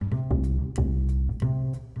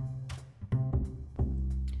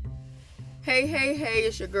Hey,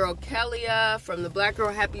 it's your girl Kellia from the Black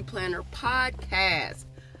Girl Happy Planner podcast.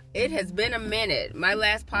 It has been a minute. My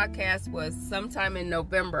last podcast was sometime in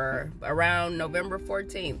November, around November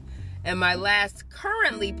 14th. And my last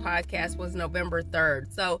currently podcast was November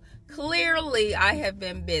 3rd. So clearly I have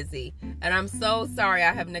been busy. And I'm so sorry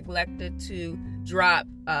I have neglected to drop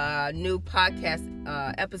new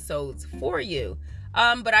podcast episodes for you.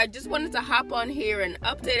 But I just wanted to hop on here and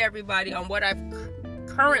update everybody on what I've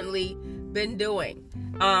currently been doing.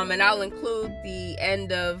 And I'll include the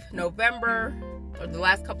end of November or the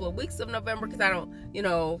last couple of weeks of November because I don't,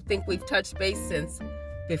 think we've touched base since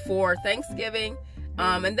before Thanksgiving.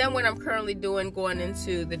 And then what I'm currently doing going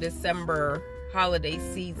into the December holiday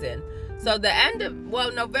season. So the end of,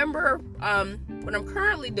 November, what I'm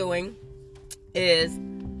currently doing is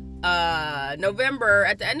November,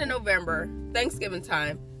 at the end of November, Thanksgiving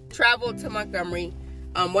time, traveled to Montgomery.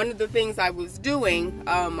 One of the things I was doing,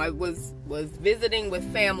 I was visiting with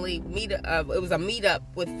family. It was a meetup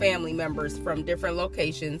with family members from different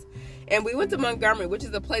locations, and we went to Montgomery, which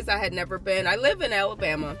is a place I had never been. I live in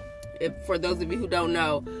Alabama, for those of you who don't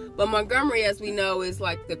know, but Montgomery, as we know, is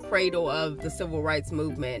like the cradle of the civil rights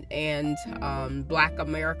movement and Black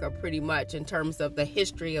America, pretty much in terms of the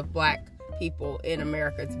history of Black people in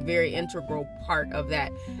America. It's a very integral part of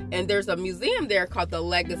that, and there's a museum there called the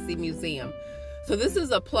Legacy Museum. So this is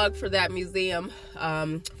a plug for that museum,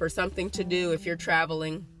 for something to do if you're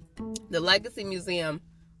traveling. The Legacy Museum,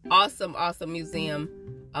 awesome museum.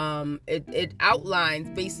 It outlines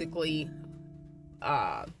basically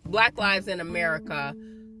Black lives in America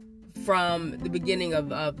from the beginning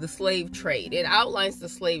of the slave trade. It outlines the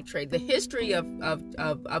slave trade, the history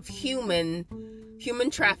of human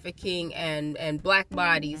trafficking and Black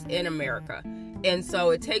bodies in America. And so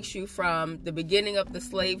it takes you from the beginning of the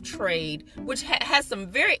slave trade, which has some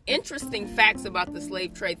very interesting facts about the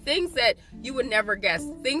slave trade, things that you would never guess.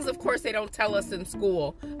 Things, of course, they don't tell us in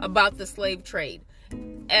school about the slave trade.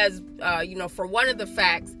 As, for one of the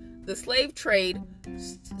facts, the slave trade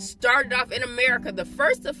started off in America. The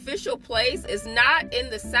first official place is not in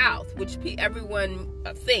the South, which everyone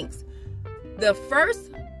thinks. The first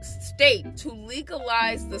state to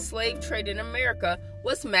legalize the slave trade in America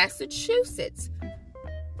was Massachusetts.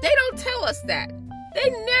 They don't tell us that.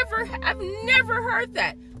 I've never heard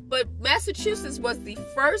that. But Massachusetts was the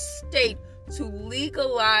first state to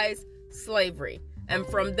legalize slavery. And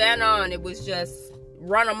from then on, it was just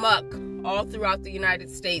run amok all throughout the United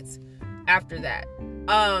States after that.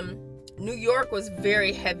 New York was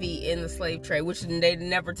very heavy in the slave trade, which they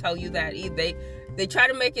never tell you that either. They try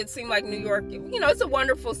to make it seem like New York, it's a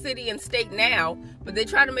wonderful city and state now, but they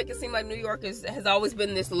try to make it seem like New York has always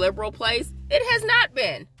been this liberal place. It has not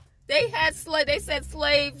been. They said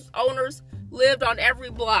slave owners lived on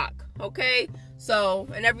every block, okay? So,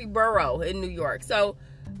 in every borough in New York. So,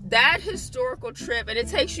 that historical trip, and it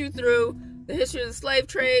takes you through the history of the slave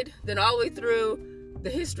trade, then all the way through the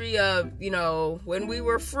history of, when we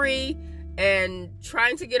were free and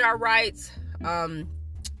trying to get our rights.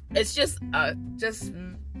 It's just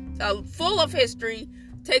full of history.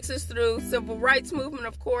 Takes us through civil rights movement,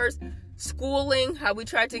 of course, schooling, how we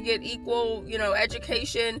tried to get equal,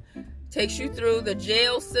 education. Takes you through the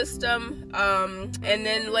jail system, and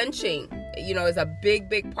then lynching, is a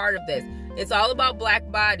big part of this. It's all about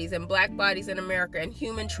Black bodies and Black bodies in America and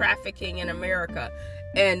human trafficking in America.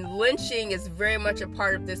 And lynching is very much a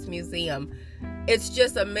part of this museum. It's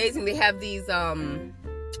just amazing. They have these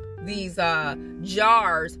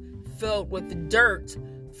jars filled with dirt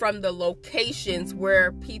from the locations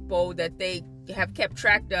where people that they have kept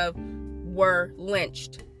track of were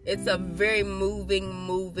lynched. It's a very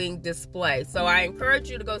moving display. So I encourage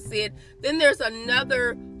you to go see it. Then there's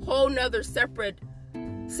whole nother separate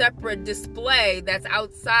display that's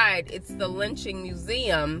outside. It's the Lynching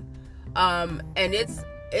Museum, and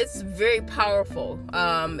it's very powerful.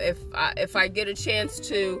 If I get a chance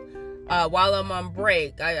to, while I'm on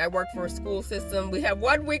break, I work for a school system. We have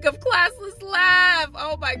 1 week of classless left.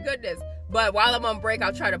 Oh my goodness. But while I'm on break,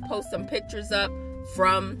 I'll try to post some pictures up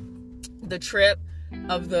from the trip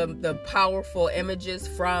of the powerful images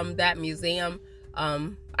from that museum.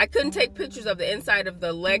 I couldn't take pictures of the inside of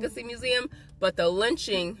the Legacy Museum, but the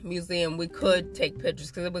Lynching Museum, we could take pictures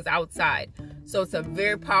because it was outside. So it's a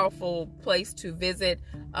very powerful place to visit,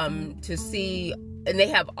 to see. And they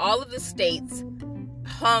have all of the states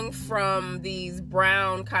hung from these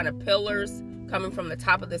brown kind of pillars coming from the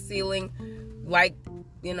top of the ceiling, like,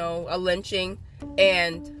 a lynching.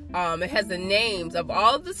 And it has the names of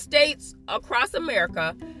all of the states across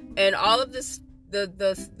America and all of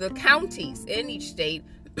the counties in each state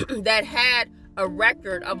that had a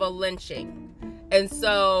record of a lynching. And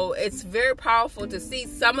so it's very powerful to see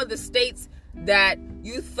some of the states that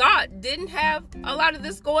you thought didn't have a lot of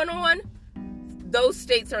this going on. Those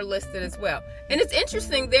states are listed as well. And it's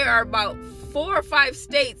interesting, there are about 4 or 5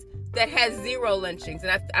 states that has 0 lynchings.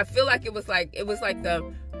 And I feel like it was like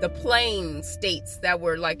the plain states that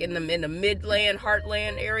were like in the Midland,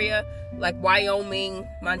 Heartland area, like Wyoming,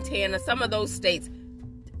 Montana, some of those states.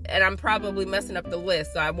 And I'm probably messing up the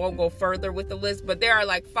list, so I won't go further with the list. But there are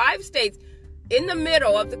like 5 states in the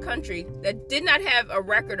middle of the country that did not have a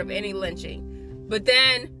record of any lynching. But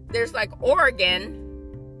then there's like Oregon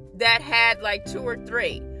that had like 2 or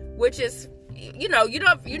 3, which is, you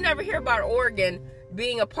never hear about Oregon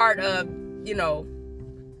being a part of,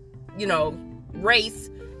 race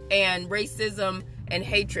and racism and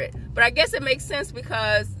hatred. But I guess it makes sense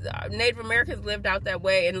because Native Americans lived out that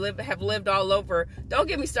way and have lived all over. Don't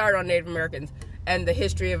get me started on Native Americans and the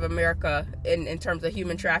history of America in terms of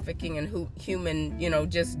human trafficking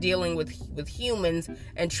and just dealing with humans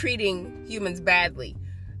and treating humans badly,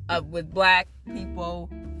 with black people,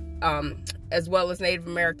 as well as Native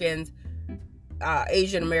Americans,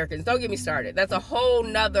 Asian Americans. Don't get me started. That's a whole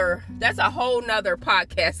nother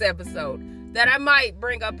podcast episode that I might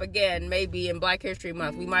bring up again, maybe in Black History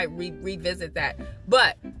Month. We might revisit that.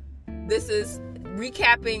 But this is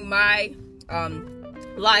recapping my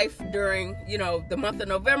life during, the month of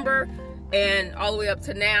November and all the way up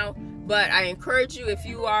to now. But I encourage you, if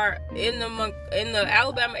you are in the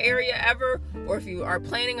Alabama area ever, or if you are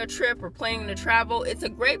planning a trip or planning to travel, it's a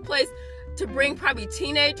great place to bring probably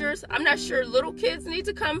teenagers. I'm not sure little kids need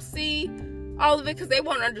to come see all of it because they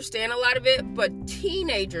won't understand a lot of it, but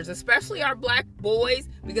teenagers, especially our black boys,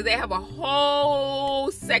 because they have a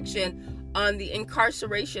whole section on the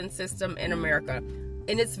incarceration system in America,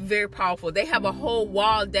 and it's very powerful. They have a whole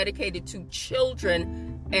wall dedicated to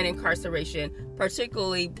children and incarceration,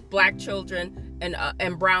 particularly black children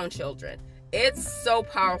and brown children. It's so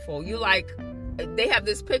powerful. They have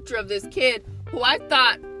this picture of this kid who I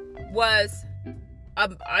thought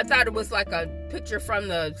it was like a picture from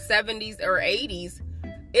the 70s or 80s.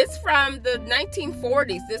 It's from the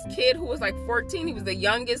 1940s. This kid who was like 14, he was the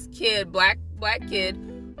youngest kid, black kid,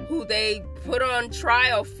 who they put on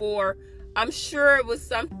trial for, I'm sure it was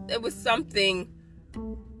something,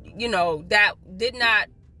 that did not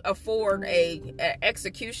afford a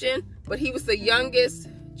execution, but he was the youngest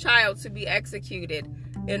child to be executed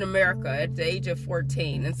in America at the age of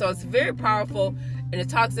 14. And so it's very powerful. And it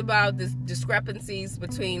talks about the discrepancies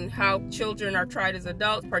between how children are tried as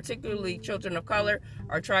adults, particularly children of color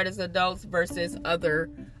are tried as adults versus other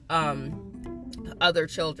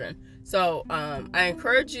children. So I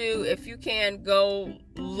encourage you, if you can, go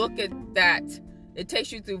look at that. It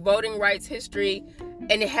takes you through voting rights history,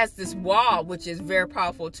 and it has this wall, which is very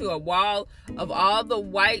powerful too, a wall of all the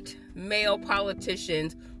white male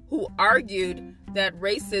politicians who argued that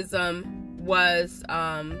racism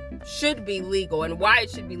should be legal and why it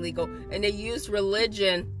should be legal, and they used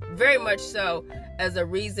religion very much so as a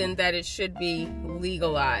reason that it should be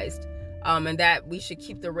legalized, and that we should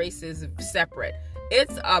keep the races separate.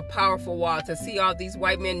 It's a powerful wall to see all these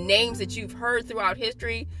white men, names that you've heard throughout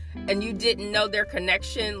history and you didn't know their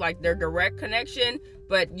connection, like their direct connection,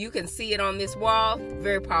 but you can see it on this wall.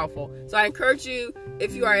 Very powerful. So I encourage you,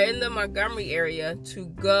 if you are in the Montgomery area, to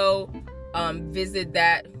go visit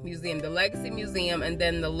that museum, the Legacy Museum, and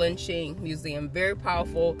then the Lynching Museum. Very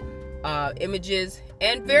powerful images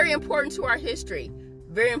and very important to our history.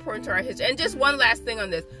 Very important to our history. And just one last thing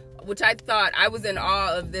on this, which I thought I was in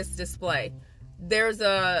awe of this display. They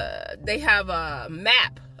have a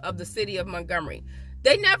map of the city of Montgomery.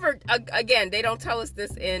 They never, again, they don't tell us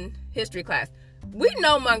this in history class. We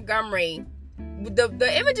know Montgomery,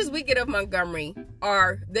 the images we get of Montgomery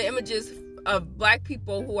are the images of black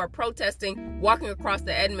people who are protesting, walking across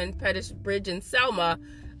the Edmund Pettus Bridge in Selma.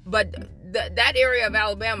 But that area of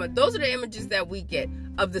Alabama, those are the images that we get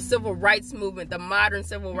of the civil rights movement, the modern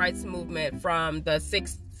civil rights movement from the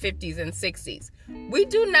 50s and 60s. We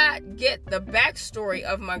do not get the backstory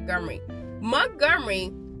of Montgomery.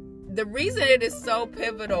 Montgomery, the reason it is so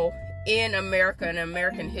pivotal in America and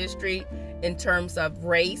American history in terms of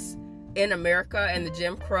race in America and the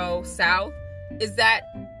Jim Crow South is that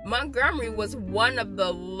Montgomery was one of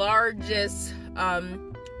the largest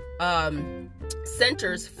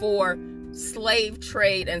centers for slave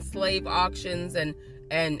trade and slave auctions and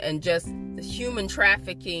just human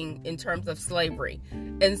trafficking in terms of slavery.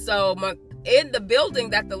 And so in the building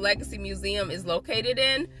that the Legacy Museum is located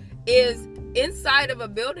in is inside of a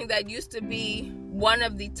building that used to be one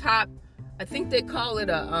of the top, I think they call it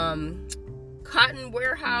a cotton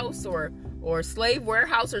warehouse or slave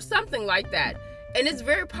warehouse or something like that. And it's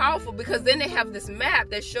very powerful because then they have this map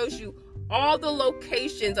that shows you all the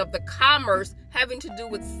locations of the commerce having to do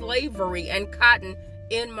with slavery and cotton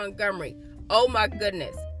in Montgomery. Oh my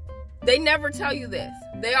goodness. They never tell you this.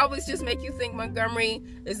 They always just make you think Montgomery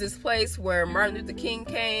is this place where Martin Luther King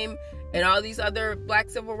came and all these other black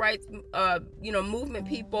civil rights, movement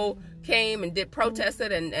people came and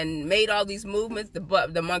protested and made all these movements,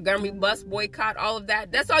 the Montgomery bus boycott, all of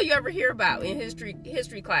that. That's all you ever hear about in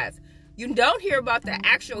history class. You don't hear about the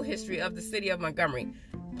actual history of the city of Montgomery.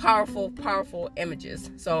 Powerful, powerful images.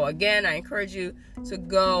 So again, I encourage you to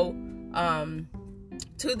go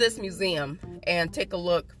to this museum and take a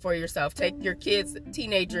look for yourself. Take your kids,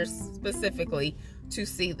 teenagers specifically, to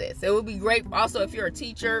see this. It would be great also if you're a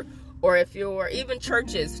teacher or if you're even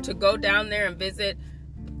churches to go down there and visit.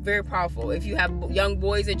 Very powerful. If you have young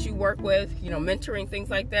boys that you work with, mentoring, things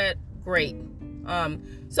like that, great.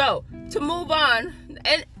 So to move on,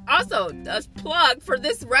 and also a plug for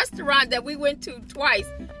this restaurant that we went to twice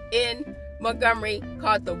in Montgomery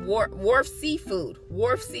called the Wharf Seafood.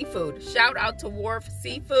 Wharf Seafood. Shout out to Wharf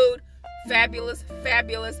Seafood. Fabulous,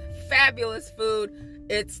 fabulous, fabulous food.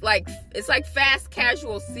 It's like fast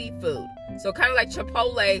casual seafood. So kind of like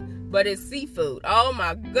Chipotle, but it's seafood. Oh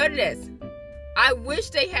my goodness. I wish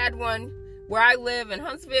they had one where I live in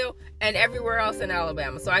Huntsville and everywhere else in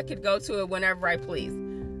Alabama, so I could go to it whenever I please.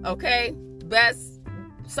 Okay?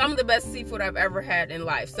 Some of the best seafood I've ever had in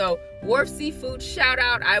life. So Wharf Seafood, shout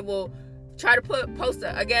out. I will try to post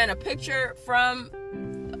a picture from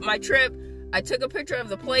my trip. I took a picture of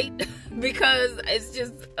the plate because it's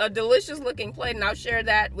just a delicious looking plate, and I'll share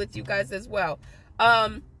that with you guys as well.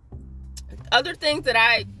 Other things that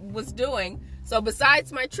I was doing, so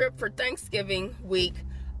besides my trip for Thanksgiving week,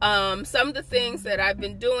 some of the things that I've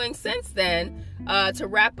been doing since then to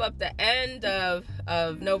wrap up the end of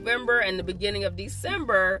November and the beginning of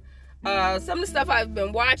December, some of the stuff I've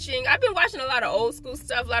been watching a lot of old school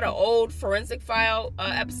stuff, a lot of old Forensic File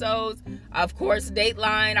episodes, of course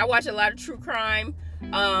Dateline. I watch a lot of true crime,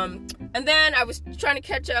 and then I was trying to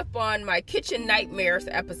catch up on my Kitchen Nightmares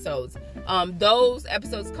episodes. Those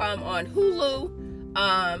episodes come on Hulu.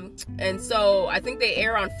 And so I think they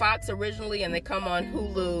air on Fox originally, and they come on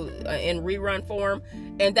Hulu in rerun form.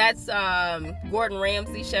 And that's Gordon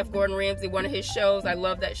Ramsay, Chef Gordon Ramsay, one of his shows. I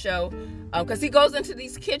love that show because he goes into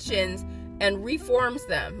these kitchens and reforms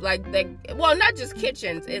them. Not just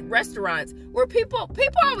kitchens, restaurants where people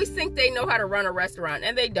always think they know how to run a restaurant,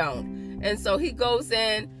 and they don't. And so he goes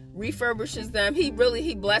in, refurbishes them. He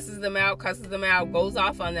blesses them out, cusses them out, goes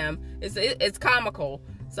off on them. It's comical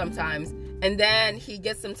sometimes. And then he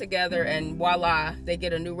gets them together, and voila, they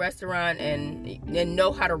get a new restaurant and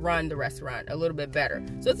know how to run the restaurant a little bit better.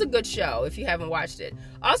 So it's a good show if you haven't watched it.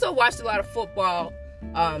 Also watched a lot of football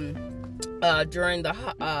during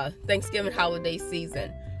the Thanksgiving holiday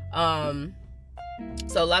season.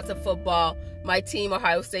 So lots of football. My team,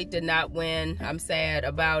 Ohio State, did not win. I'm sad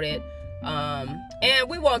about it. And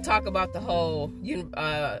we won't talk about the whole University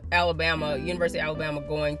of Alabama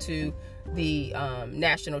going to the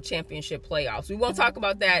national championship playoffs. We won't talk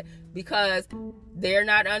about that because they're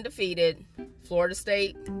not undefeated. Florida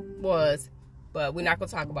State was, but we're not going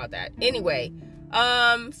to talk about that. Anyway,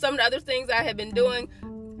 some of the other things I have been doing,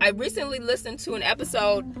 I recently listened to an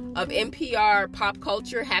episode of NPR Pop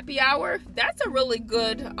Culture Happy Hour. That's a really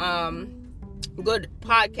good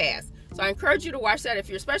podcast. So I encourage you to watch that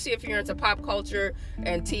especially if you're into pop culture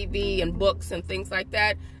and TV and books and things like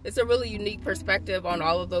that. It's a really unique perspective on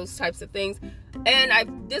all of those types of things.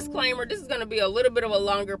 And disclaimer, this is going to be a little bit of a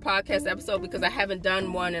longer podcast episode because I haven't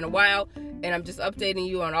done one in a while, and I'm just updating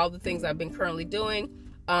you on all the things I've been currently doing.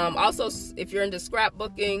 Also, if you're into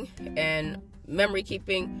scrapbooking and memory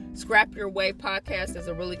keeping, Scrap Your Way podcast is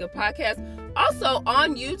a really good podcast. Also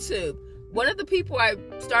on YouTube, one of the people I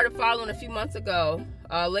started following a few months ago,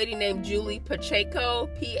 a lady named Julie Pacheco,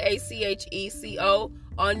 Pacheco,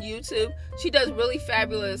 on YouTube. She does really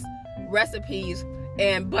fabulous recipes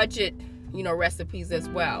and budget, recipes as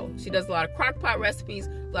well. She does a lot of crock pot recipes,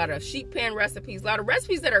 a lot of sheet pan recipes, a lot of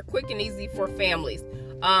recipes that are quick and easy for families.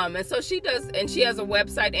 And so she does, and she has a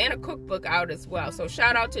website and a cookbook out as well. So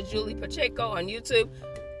shout out to Julie Pacheco on YouTube.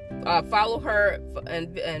 Follow her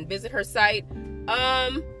and visit her site.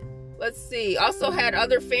 Let's see. Also had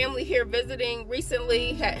other family here visiting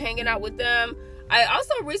recently, hanging out with them. I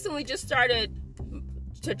also recently just started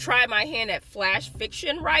to try my hand at flash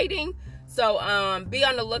fiction writing. So be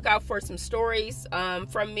on the lookout for some stories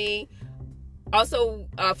from me. Also,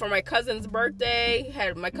 for my cousin's birthday,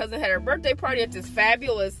 my cousin had her birthday party at this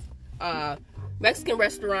fabulous Mexican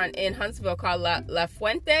restaurant in Huntsville called La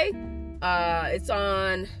Fuente. It's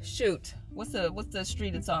on, what's the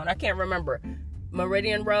street it's on? I can't remember.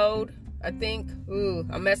 Meridian Road, I think. Ooh,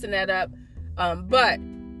 I'm messing that up. But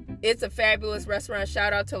it's a fabulous restaurant.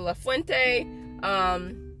 Shout out to La Fuente.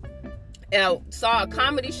 I saw a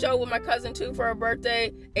comedy show with my cousin too for her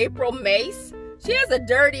birthday. April Mace. She has a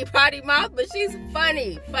dirty potty mouth, but she's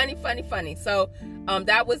funny. So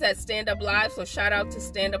that was at Stand Up Live. So shout out to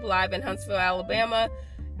Stand Up Live in Huntsville, Alabama.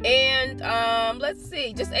 And let's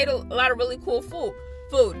see, just ate a lot of really cool food.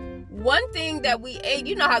 One thing that we ate,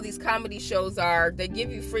 you know how these comedy shows are, they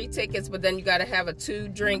give you free tickets, but then you got to have a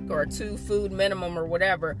 2-drink or 2-food minimum or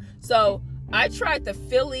whatever. So I tried the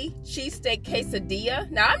Philly cheesesteak quesadilla.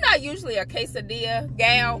 Now, I'm not usually a quesadilla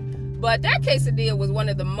gal, but that quesadilla was one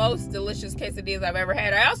of the most delicious quesadillas I've ever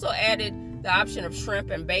had. I also added the option of shrimp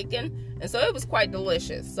and bacon, and so it was quite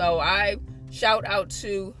delicious. So I shout out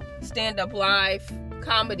to Stand Up Live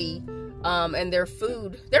Comedy and their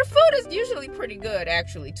food. Their food is usually pretty good,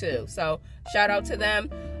 actually, too. So shout out to them.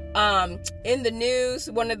 In the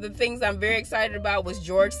news, one of the things I'm very excited about was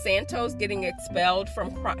George Santos getting expelled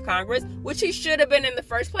from Congress, which he should have been in the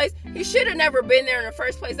first place. He should have never been there in the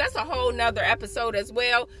first place. That's a whole nother episode as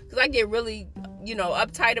well, because I get really,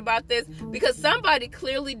 uptight about this, because somebody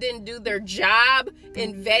clearly didn't do their job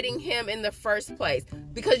in vetting him in the first place,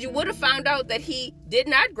 because you would have found out that he did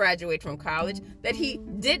not graduate from college, that he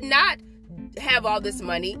did not have all this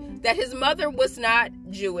money, that his mother was not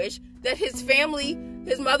Jewish, that his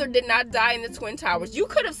mother did not die in the Twin Towers. You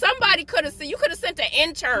could have sent an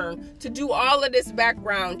intern to do all of this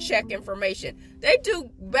background check information. They do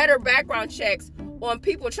better background checks on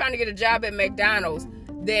people trying to get a job at McDonald's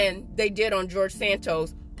than they did on George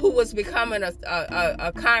Santos, who was becoming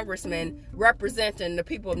a congressman representing the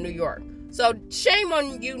people of New York. So shame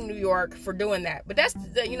on you, New York, for doing that. But that's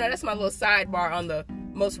my little sidebar on the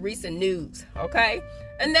most recent news, okay?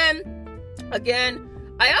 And then, again,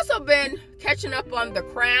 I also been catching up on The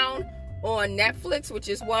Crown on Netflix, which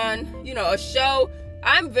is a show.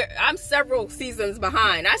 I'm several seasons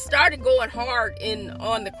behind. I started going hard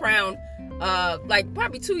on The Crown, like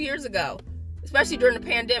probably 2 years ago, especially during the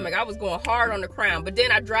pandemic. I was going hard on The Crown, but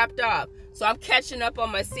then I dropped off. So I'm catching up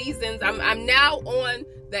on my seasons. I'm now on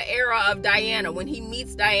the era of Diana, when he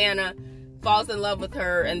meets Diana, falls in love with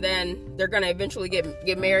her, and then they're gonna eventually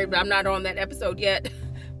get married. But I'm not on that episode yet.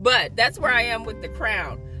 But that's where I am with The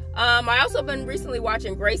Crown. I also been recently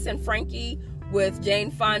watching Grace and Frankie with Jane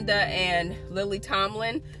Fonda and Lily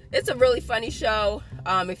Tomlin. It's a really funny show.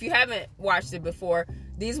 If you haven't watched it before,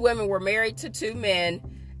 these women were married to 2 men,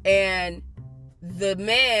 and the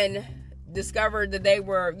men discovered that they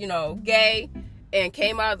were, gay, and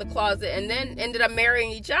came out of the closet, and then ended up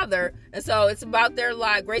marrying each other. And so it's about their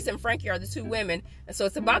lives. Grace and Frankie are the 2 women, and so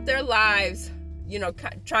it's about their lives,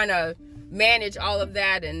 trying to manage all of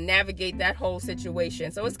that and navigate that whole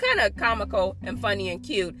situation. So it's kind of comical and funny and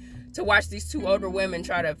cute to watch these 2 older women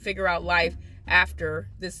try to figure out life after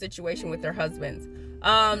this situation with their husbands.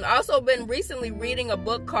 I also been recently reading a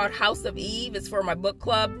book called House of Eve. It's for my book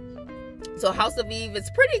club. So House of Eve is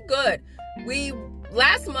pretty good. We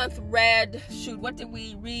last month read, what did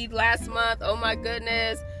we read last month? Oh my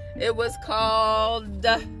goodness. It was called,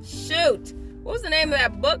 what was the name of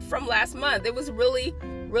that book from last month? It was really,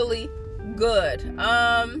 really good.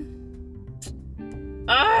 Oh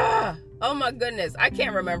my goodness. I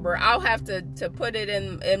can't remember. I'll have to put it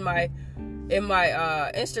in my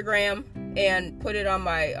Instagram and put it on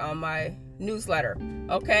my newsletter.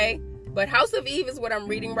 Okay? But House of Eve is what I'm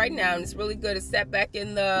reading right now, and it's really good. It's set back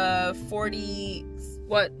in the 40s,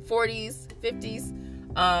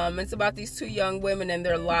 50s. It's about these 2 young women and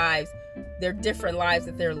their lives, their different lives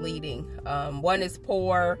that they're leading. One is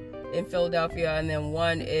poor in Philadelphia, and then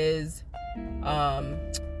one is,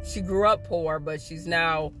 she grew up poor, but she's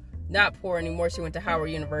now not poor anymore. She went to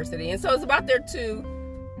Howard University. And so it's about their 2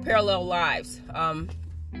 parallel lives. And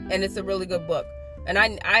it's a really good book. And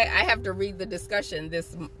I have to read the discussion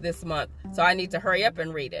this month, so I need to hurry up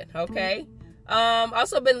and read it, okay?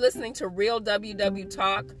 Also been listening to Real WW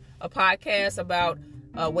Talk, a podcast about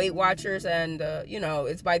Weight Watchers, and,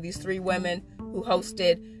 it's by these 3 women who host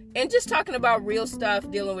it, and just talking about real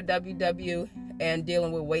stuff, dealing with WW and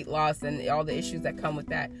dealing with weight loss and all the issues that come with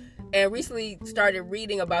that. And recently started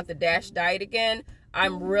reading about the DASH diet again.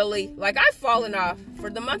 I'm really, I've fallen off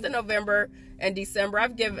for the month of November and December.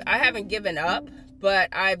 I haven't given up, but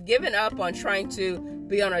I've given up on trying to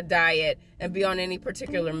be on a diet and be on any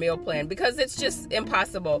particular meal plan, because it's just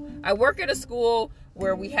impossible. I work at a school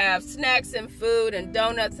where we have snacks and food and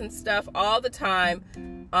donuts and stuff all the time.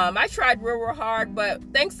 I tried real hard, but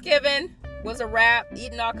Thanksgiving was a wrap,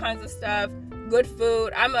 eating all kinds of stuff, good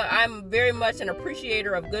food. I'm very much an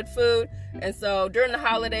appreciator of good food. And so during the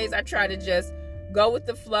holidays, I try to just go with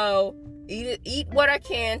the flow, eat what I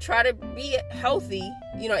can, try to be healthy,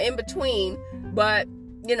 in between, but,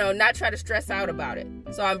 not try to stress out about it.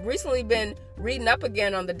 So I've recently been reading up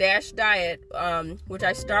again on the DASH diet, which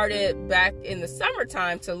I started back in the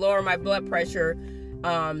summertime to lower my blood pressure.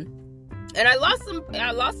 And I lost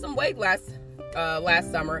some weight last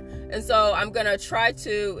summer. And so I'm going to try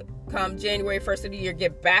to, come January 1st of the year,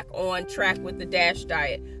 get back on track with the DASH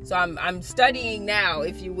diet. So I'm studying now,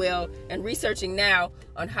 if you will, and researching now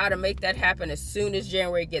on how to make that happen as soon as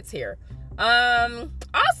January gets here.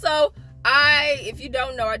 Also, if you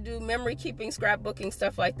don't know, I do memory keeping, scrapbooking,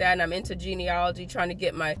 stuff like that. And I'm into genealogy, trying to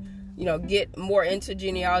get get more into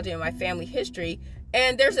genealogy and my family history.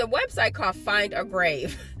 And there's a website called Find a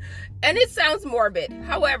Grave. And it sounds morbid.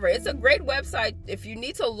 However, it's a great website if you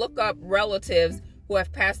need to look up relatives who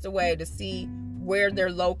have passed away to see where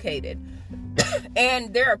they're located.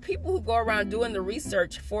 And there are people who go around doing the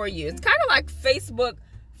research for you. It's kind of like Facebook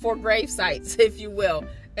for grave sites, if you will.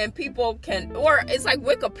 And people can, or it's like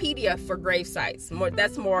Wikipedia for grave sites.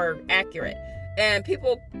 That's more accurate. And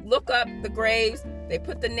people look up the graves, they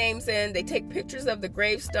put the names in, they take pictures of the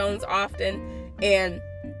gravestones often. And,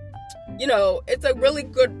 it's a really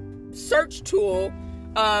good search tool.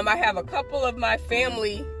 I have a couple of my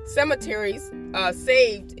family cemeteries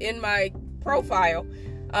saved in my profile.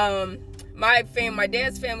 My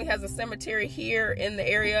dad's family has a cemetery here in the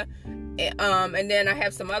area, and then I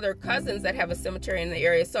have some other cousins that have a cemetery in the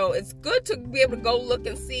area. So it's good to be able to go look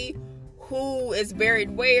and see who is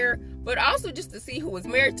buried where, but also just to see who was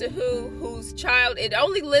married to whose child. It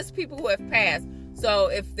only lists people who have passed. So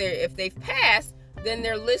if they've passed, then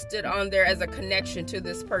they're listed on there as a connection to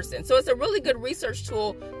this person. So it's a really good research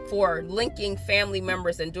tool for linking family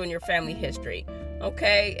members and doing your family history.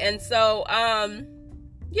 Okay. And so, those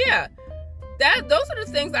are the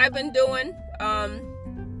things I've been doing,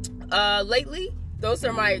 lately. Those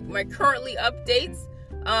are my currently updates.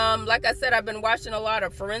 Like I said, I've been watching a lot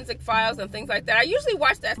of Forensic Files and things like that. I usually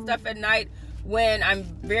watch that stuff at night when I'm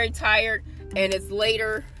very tired and it's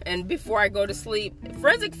later and before I go to sleep.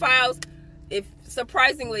 Forensic Files,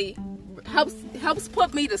 surprisingly, helps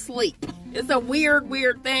put me to sleep. It's a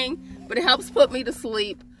weird thing, but it helps put me to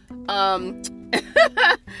sleep.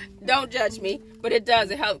 Don't judge me, but it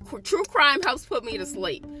does. It helps. True crime helps put me to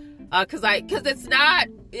sleep. Cause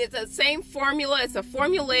it's the same formula. It's a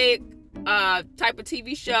formulaic type of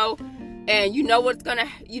TV show, and you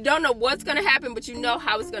don't know what's gonna happen, but you know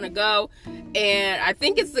how it's gonna go. And I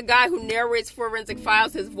think it's the guy who narrates Forensic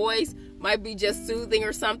Files. His voice might be just soothing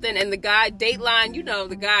or something. And the guy, Dateline,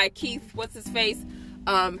 the guy, Keith, what's his face?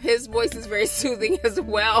 His voice is very soothing as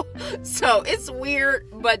well. So it's weird,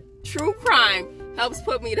 but true crime helps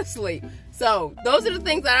put me to sleep. So those are the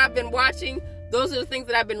things that I've been watching. Those are the things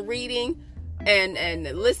that I've been reading and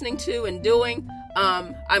listening to and doing.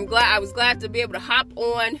 I was glad to be able to hop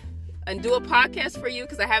on and do a podcast for you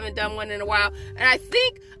because I haven't done one in a while. And I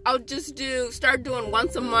think I'll just start doing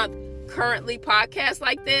once a month currently podcasts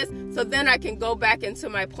like this, so then I can go back into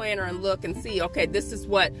my planner and look and see, okay, this is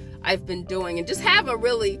what I've been doing, and just have a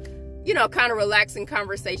really, kind of relaxing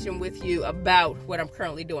conversation with you about what I'm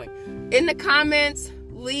currently doing. In the comments,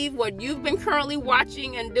 leave what you've been currently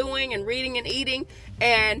watching and doing and reading and eating,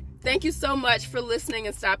 and thank you so much for listening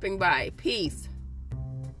and stopping by. Peace.